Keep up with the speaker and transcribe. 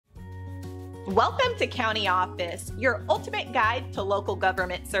Welcome to County Office, your ultimate guide to local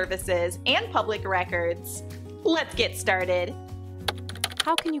government services and public records. Let's get started.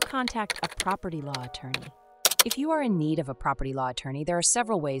 How can you contact a property law attorney? If you are in need of a property law attorney, there are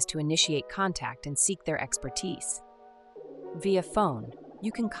several ways to initiate contact and seek their expertise. Via phone,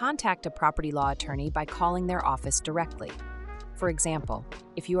 you can contact a property law attorney by calling their office directly. For example,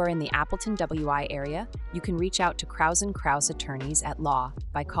 if you are in the Appleton, WI area, you can reach out to Krause and Krause attorneys at law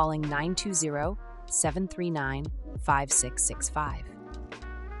by calling 920-739-5665.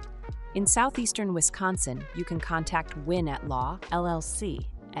 In Southeastern Wisconsin, you can contact Wynn at Law, LLC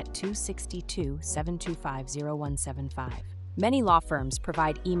at 262-725-0175. Many law firms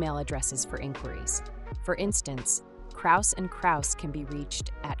provide email addresses for inquiries. For instance, Krause and Krause can be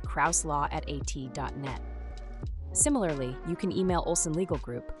reached at krauselaw@at.net. Similarly, you can email Olson Legal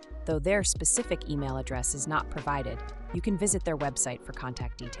Group, though their specific email address is not provided. You can visit their website for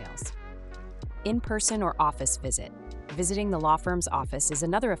contact details. In-person or office visit. Visiting the law firm's office is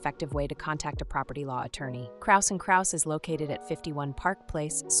another effective way to contact a property law attorney. Krause & Krause is located at 51 Park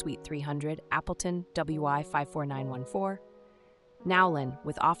Place, Suite 300, Appleton, WI 54914. Nowlan,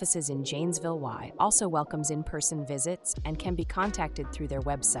 with offices in Janesville, Y, also welcomes in-person visits and can be contacted through their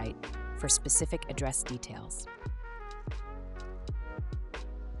website for specific address details.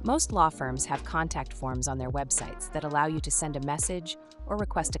 Most law firms have contact forms on their websites that allow you to send a message or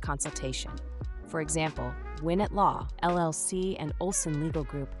request a consultation. For example, Wynn at Law, LLC, and Olson Legal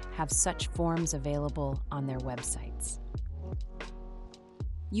Group have such forms available on their websites.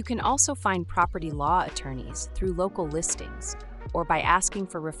 You can also find property law attorneys through local listings or by asking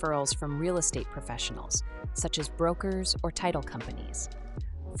for referrals from real estate professionals, such as brokers or title companies.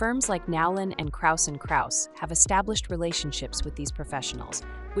 Firms like Nowlan and Krause Krause have established relationships with these professionals,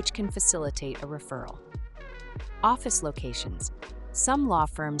 which can facilitate a referral. Office locations. Some law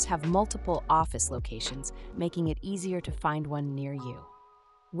firms have multiple office locations, making it easier to find one near you.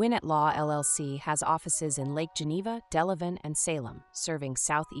 Wynn at Law, LLC has offices in Lake Geneva, Delavan, and Salem, serving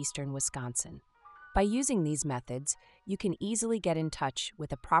southeastern Wisconsin. By using these methods, you can easily get in touch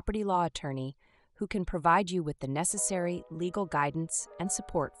with a property law attorney who can provide you with the necessary legal guidance and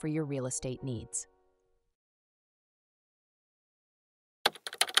support for your real estate needs.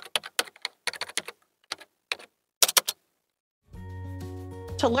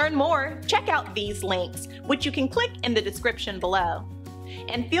 To learn more, check out these links, which you can click in the description below.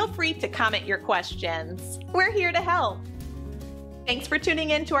 And feel free to comment your questions. We're here to help. Thanks for tuning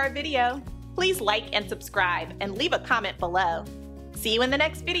in to our video. Please like and subscribe and leave a comment below. See you in the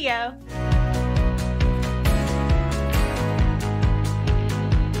next video.